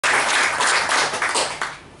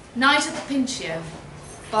Night at the Pincio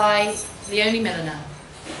by Leonie Milliner.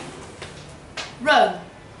 Rome,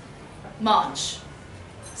 March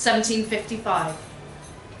 1755.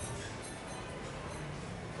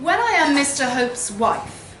 When I am Mr. Hope's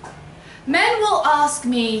wife, men will ask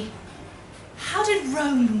me, how did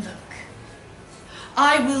Rome look?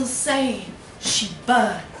 I will say, she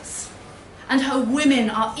burns, and her women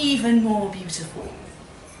are even more beautiful.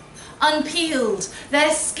 Unpeeled, their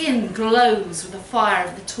skin glows with the fire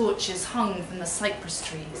of the torches hung from the cypress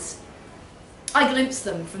trees. I glimpse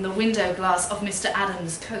them from the window glass of Mr.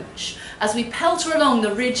 Adam's coach as we pelter along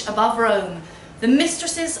the ridge above Rome, the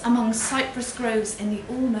mistresses among cypress groves in the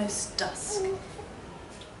almost dusk.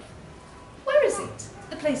 Where is it,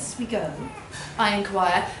 the place we go? I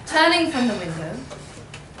inquire, turning from the window.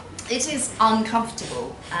 It is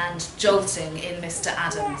uncomfortable and jolting in Mr.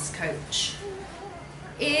 Adam's coach.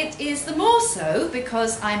 It is the more so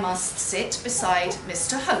because I must sit beside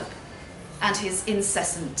Mr. Hope and his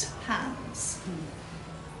incessant hands.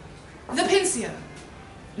 The Pincio,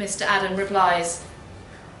 Mr. Adam replies,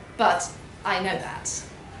 but I know that.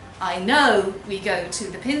 I know we go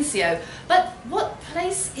to the Pincio, but what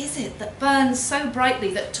place is it that burns so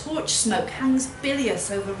brightly that torch smoke hangs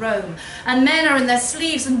bilious over Rome, and men are in their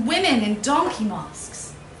sleeves and women in donkey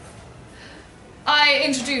masks? I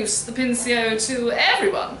introduce the Pincio to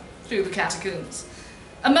everyone through the catacombs.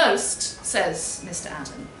 Most, says Mr.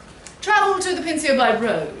 Adam, travel to the Pincio by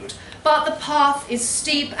road, but the path is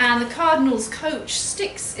steep and the cardinal's coach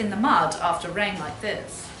sticks in the mud after rain like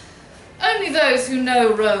this. Only those who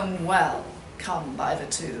know Rome well come by the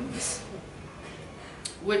tombs.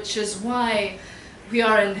 Which is why we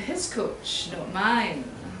are in his coach, not mine,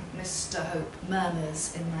 Mr. Hope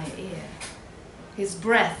murmurs in my ear. His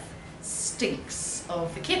breath stinks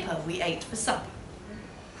of the kipper we ate for supper.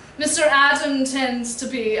 Mr. Adam tends to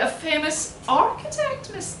be a famous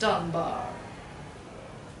architect, Miss Dunbar.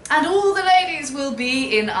 And all the ladies will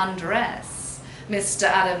be in undress, Mr.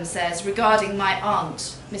 Adam says, regarding my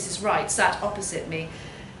aunt, Mrs. Wright, sat opposite me.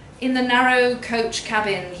 In the narrow coach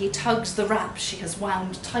cabin, he tugs the wrap she has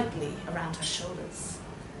wound tightly around her shoulders.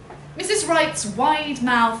 Mrs. Wright's wide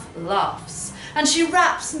mouth laughs, and she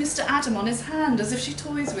raps Mr. Adam on his hand as if she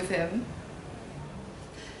toys with him.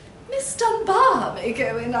 Miss Dunbar may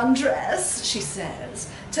go in undress, she says,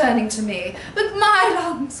 turning to me, but my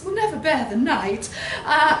lungs will never bear the night air.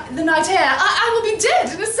 I will be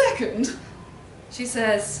dead in a second, she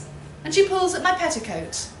says, and she pulls at my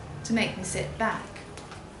petticoat to make me sit back.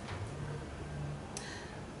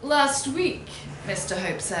 Last week, Mr.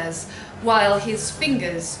 Hope says, while his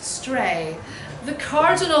fingers stray, the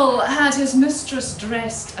cardinal had his mistress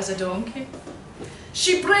dressed as a donkey.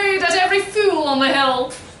 She brayed at every fool on the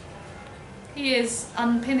hill. He is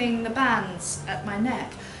unpinning the bands at my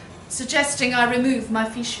neck, suggesting I remove my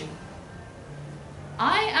fichu.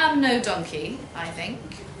 I am no donkey, I think,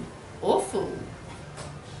 or fool.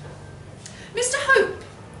 Mr. Hope,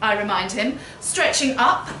 I remind him, stretching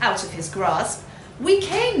up out of his grasp, we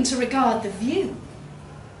came to regard the view.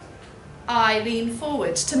 I lean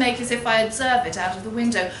forward to make as if I observe it out of the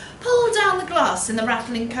window, pull down the glass in the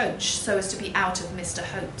rattling coach so as to be out of Mr.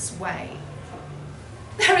 Hope's way.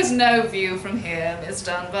 There is no view from here, Miss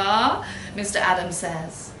Dunbar, Mr. Adam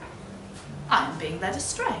says. I am being led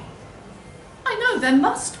astray. I know there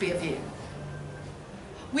must be a view.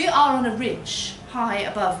 We are on a ridge high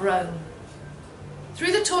above Rome.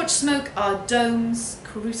 Through the torch smoke are domes,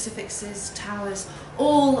 crucifixes, towers,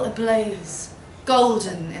 all ablaze,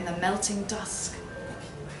 golden in the melting dusk.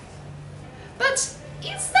 But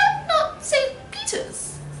is that not St.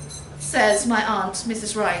 Peter's? Says my aunt,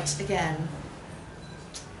 Mrs. Wright, again.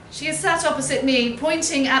 She is sat opposite me,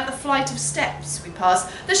 pointing at the flight of steps we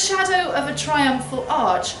pass, the shadow of a triumphal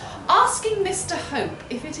arch, asking Mr. Hope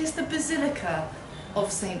if it is the Basilica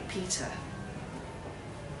of St. Peter.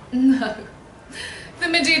 No, the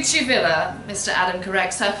Medici Villa, Mr. Adam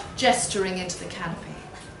corrects her, gesturing into the canopy.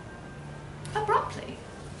 Abruptly,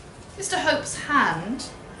 Mr. Hope's hand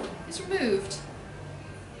is removed.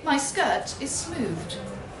 My skirt is smoothed.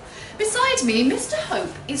 Beside me, Mr.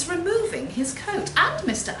 Hope is removing his coat, and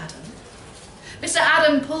Mr. Adam. Mr.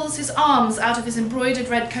 Adam pulls his arms out of his embroidered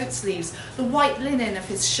red coat sleeves, the white linen of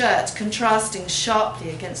his shirt contrasting sharply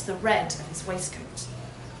against the red of his waistcoat.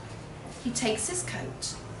 He takes his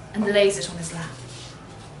coat and lays it on his lap.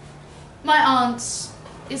 My aunt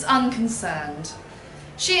is unconcerned.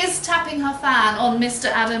 She is tapping her fan on Mr.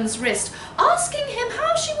 Adam's wrist, asking him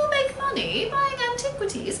how she will make money buying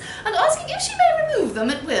antiquities, and asking if she may remove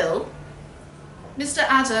them at will. Mr.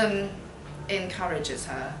 Adam encourages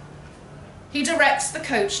her. He directs the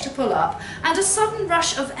coach to pull up, and a sudden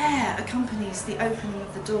rush of air accompanies the opening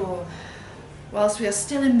of the door, whilst we are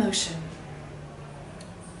still in motion.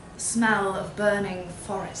 The smell of burning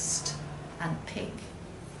forest and pig.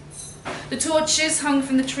 The torches hung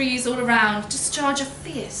from the trees all around discharge a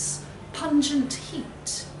fierce, pungent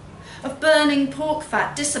heat, of burning pork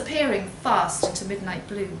fat disappearing fast into midnight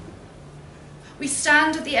blue. We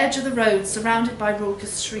stand at the edge of the road, surrounded by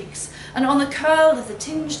raucous shrieks, and on the curl of the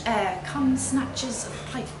tinged air come snatches of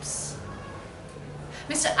pipes.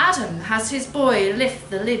 Mr. Adam has his boy lift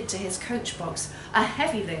the lid to his coach box, a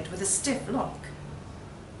heavy lid with a stiff lock.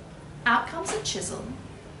 Out comes a chisel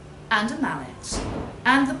and a mallet,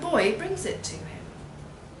 and the boy brings it to him.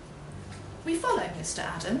 We follow Mr.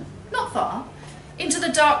 Adam, not far, into the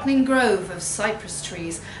darkening grove of cypress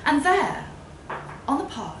trees, and there, on the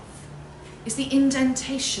path, is the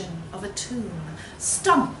indentation of a tomb,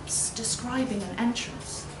 stumps describing an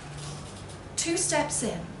entrance. 2 steps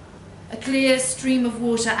in, a clear stream of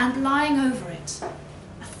water, and lying over it,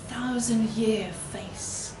 a 1,000-year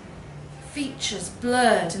face, features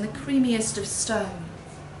blurred in the creamiest of stone,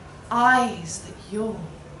 eyes that yawn.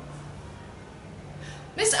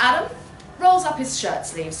 Mr. Adam rolls up his shirt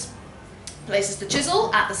sleeves, places the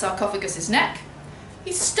chisel at the sarcophagus's neck.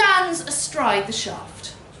 He stands astride the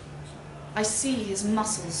shaft. I see his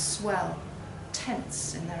muscles swell,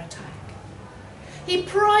 tense in their attack. He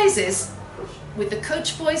prizes, with the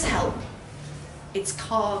coach boy's help, its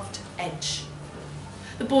carved edge.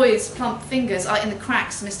 The boy's plump fingers are in the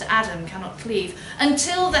cracks Mr. Adam cannot cleave,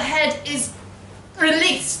 until the head is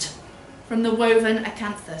released from the woven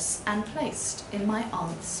acanthus and placed in my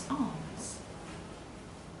aunt's arms.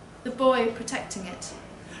 The boy protecting it,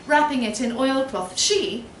 wrapping it in oilcloth,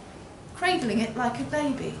 she cradling it like a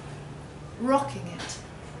baby, rocking it.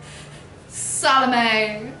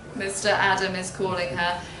 Salome, Mr. Adam is calling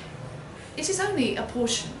her. It is only a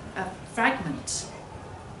portion, a fragment,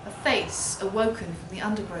 a face awoken from the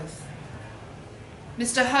undergrowth.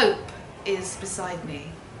 Mr. Hope is beside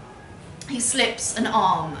me. He slips an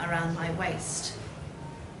arm around my waist.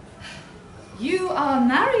 You are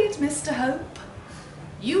married, Mr. Hope.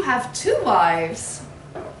 You have 2 wives,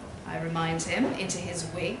 I remind him into his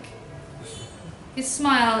wig. His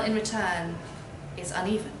smile in return is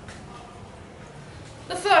uneven.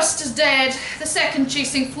 The first is dead, the second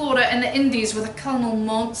chasing Flora in the Indies with a Colonel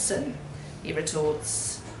Monson, he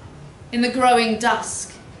retorts. In the growing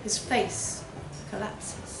dusk, his face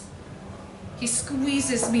collapses. He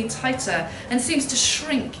squeezes me tighter and seems to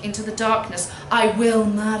shrink into the darkness. I will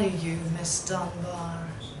marry you, Miss Dunbar,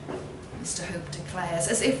 Mr. Hope declares,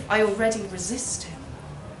 as if I already resist him.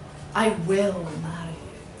 I will marry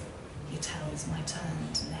you, he tells my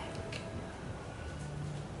turned neck.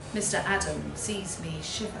 Mr. Adam sees me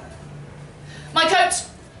shiver. My coat,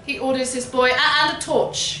 he orders his boy, and a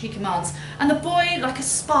torch, he commands, and the boy, like a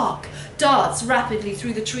spark, darts rapidly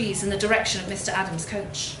through the trees in the direction of Mr. Adam's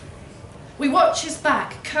coach. We watch his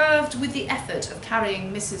back, curved with the effort of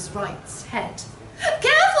carrying Mrs. Wright's head.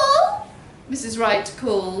 Careful! Mrs. Wright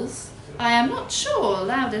calls. I am not sure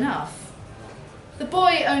loud enough. The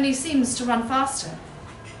boy only seems to run faster.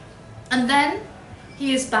 And then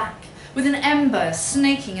he is back, with an ember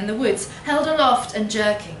snaking in the woods, held aloft and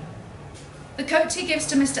jerking. The coat he gives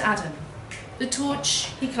to Mr. Adam. The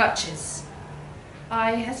torch he clutches.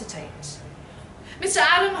 I hesitate. Mr.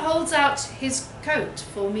 Adam holds out his coat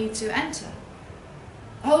for me to enter.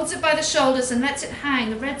 Holds it by the shoulders and lets it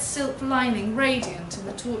hang, the red silk lining radiant in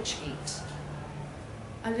the torch heat.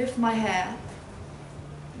 I lift my hair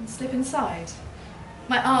and slip inside,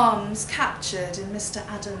 my arms captured in Mr.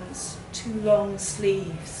 Adam's 2 long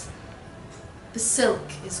sleeves. The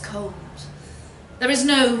silk is cold. There is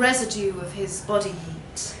no residue of his body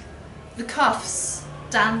heat. The cuffs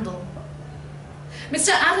dandle.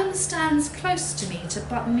 Mr. Adam stands close to me to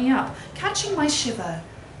button me up, catching my shiver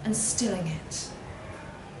and stilling it.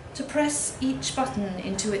 To press each button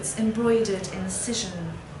into its embroidered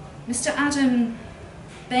incision, Mr. Adam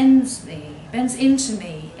bends into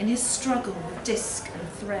me in his struggle with disc and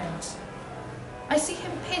thread. I see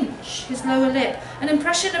him pinch his lower lip, an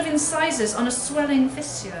impression of incisors on a swelling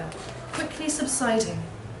fissure, quickly subsiding.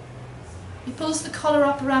 He pulls the collar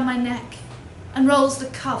up around my neck and rolls the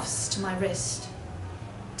cuffs to my wrist,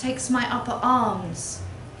 takes my upper arms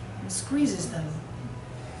and squeezes them.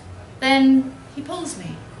 Then he pulls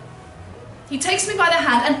me. He takes me by the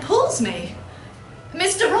hand and pulls me.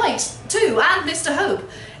 Mr. Wright, too, and Mr. Hope.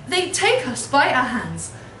 They take us by our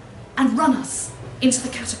hands and run us into the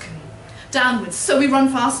catacomb, downwards, so we run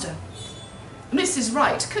faster. Mrs.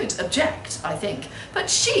 Wright could object, I think, but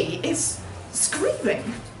she is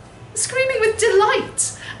screaming with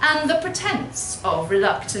delight and the pretence of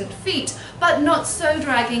reluctant feet, but not so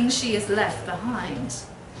dragging she is left behind.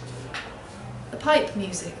 The pipe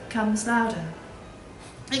music comes louder.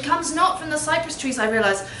 It comes not from the cypress trees, I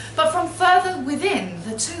realise, but from further within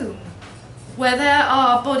the tomb, where there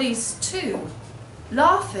are bodies too,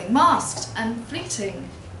 laughing, masked and fleeting.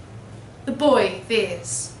 The boy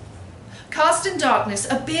veers. Cast in darkness,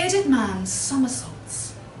 a bearded man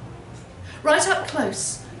somersaults. Right up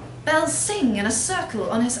close, bells sing in a circle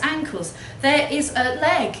on his ankles. There is a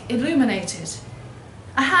leg illuminated.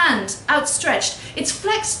 A hand outstretched, its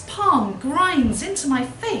flexed palm grinds into my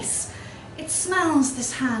face. It smells,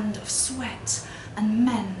 this hand, of sweat and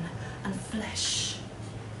men and flesh.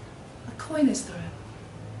 A coin is thrown.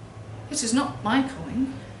 It is not my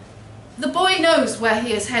coin. The boy knows where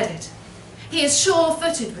he is headed. He is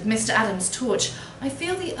sure-footed with Mr. Adams' torch. I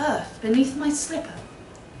feel the earth beneath my slipper,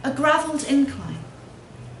 a gravelled incline.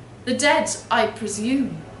 The dead, I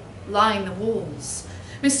presume, line the walls.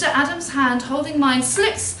 Mr. Adams' hand holding mine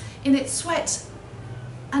slips in its sweat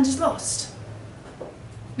and is lost.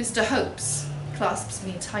 Mr. Hope's clasps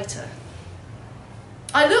me tighter.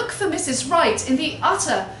 I look for Mrs. Wright in the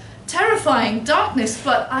utter, terrifying darkness,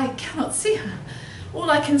 but I cannot see her. All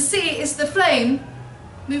I can see is the flame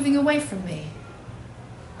moving away from me.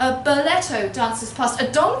 A burletto dances past. A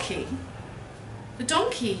donkey. The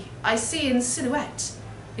donkey I see in silhouette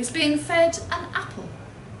is being fed an apple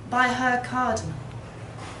by her cardinal.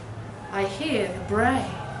 I hear the bray.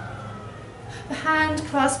 The hand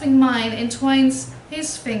clasping mine entwines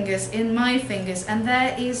his fingers in my fingers, and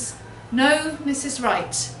there is no Mrs.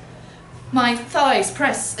 Wright. My thighs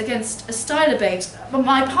press against a stylobate, but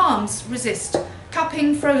my palms resist,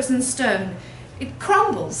 cupping frozen stone. It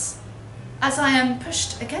crumbles as I am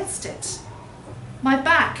pushed against it. My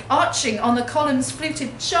back arching on the column's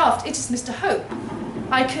fluted shaft. It is Mr. Hope.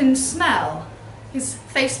 I can smell his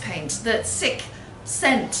face paint, the sick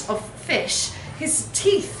scent of fish. His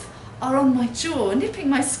teeth are on my jaw, nipping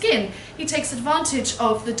my skin. He takes advantage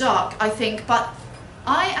of the dark, I think, but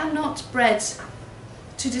I am not bred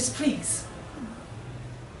to displease.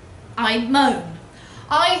 I moan.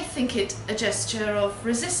 I think it a gesture of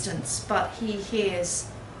resistance, but he hears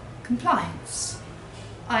compliance.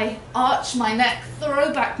 I arch my neck,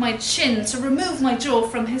 throw back my chin to remove my jaw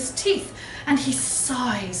from his teeth, and he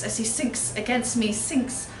sighs as he sinks against me,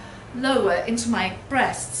 sinks lower into my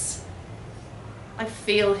breasts. I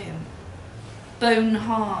feel him, bone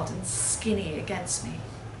hard and skinny against me.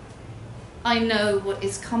 I know what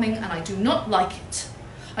is coming, and I do not like it.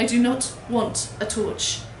 I do not want a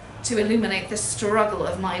torch to illuminate this struggle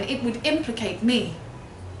of mine. It would implicate me.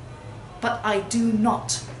 But I do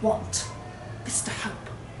not want Mr. Hope.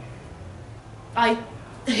 I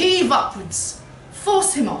heave upwards,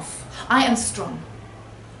 force him off. I am strong.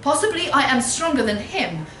 Possibly I am stronger than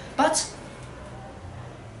him, but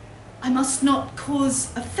I must not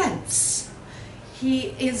cause offence.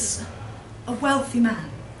 He is a wealthy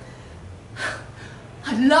man.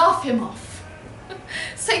 I laugh him off.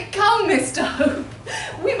 Say, come, Mr. Hope.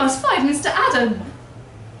 We must find Mr. Adam.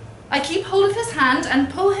 I keep hold of his hand and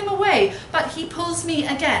pull him away, but he pulls me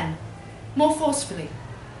again, more forcefully.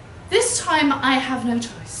 This time I have no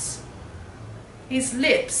choice. His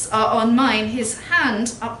lips are on mine, his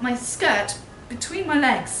hand up my skirt, between my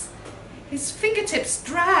legs. His fingertips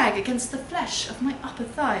drag against the flesh of my upper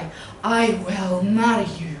thigh. I will marry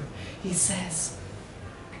you, he says.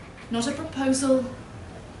 Not a proposal,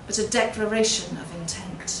 but a declaration of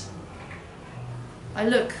intent. I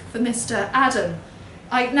look for Mr. Adam.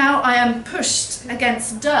 Now I am pushed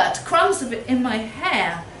against dirt, crumbs of it in my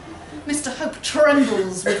hair. Mr. Hope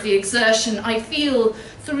trembles with the exertion. I feel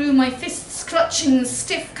through my fists clutching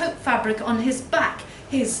stiff coat fabric on his back,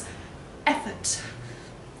 his effort,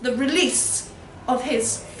 the release of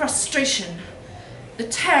his frustration, the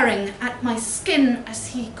tearing at my skin as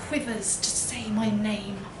he quivers to say my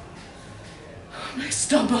name. Miss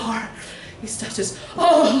Dunbar, he stutters.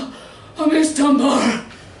 Oh, Miss Dunbar.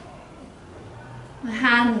 My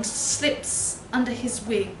hand slips under his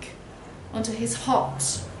wig, onto his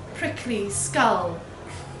hot, prickly skull,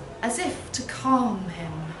 as if to calm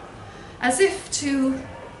him, as if to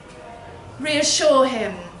reassure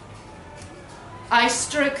him. I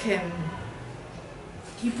stroke him.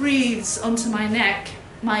 He breathes onto my neck,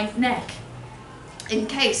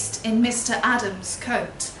 encased in Mr. Adams'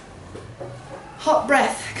 coat. Hot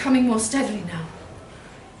breath coming more steadily now.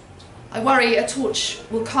 I worry a torch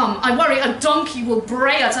will come. I worry a donkey will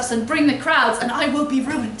bray at us and bring the crowds, and I will be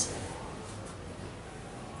ruined.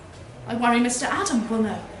 I worry Mr. Adam will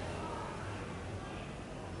know.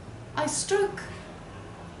 I stroke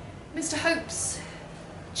Mr. Hope's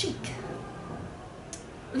cheek.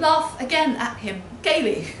 laugh again at him,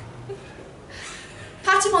 gaily.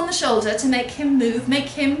 Pat him on the shoulder to make him move, make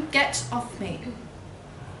him get off me.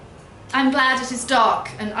 I'm glad it is dark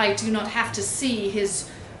and I do not have to see his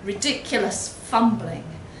ridiculous fumbling.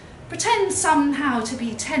 Pretend somehow to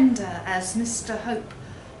be tender as Mr. Hope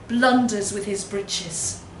blunders with his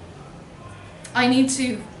breeches. I need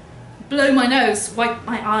to blow my nose, wipe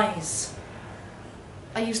my eyes.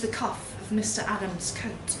 I use the cuff of Mr. Adams'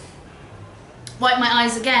 coat. Wipe my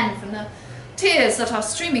eyes again from the tears that are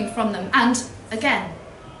streaming from them, and again.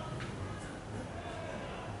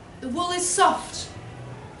 The wool is soft,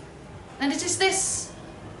 and it is this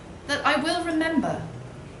that I will remember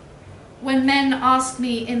when men ask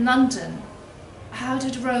me in London, how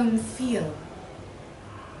did Rome feel?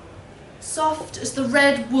 Soft as the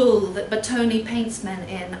red wool that Bertoni paints men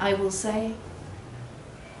in, I will say.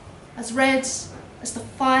 As red as the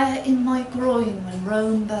fire in my groin when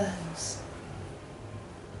Rome burns.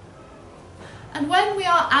 And when we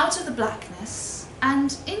are out of the blackness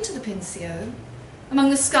and into the Pincio,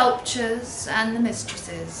 among the sculptures and the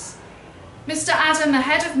mistresses, Mr. Adam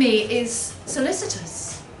ahead of me is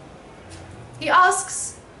solicitous. He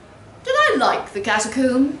asks, did I like the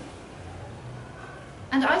catacomb?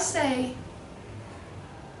 And I say,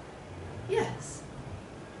 yes.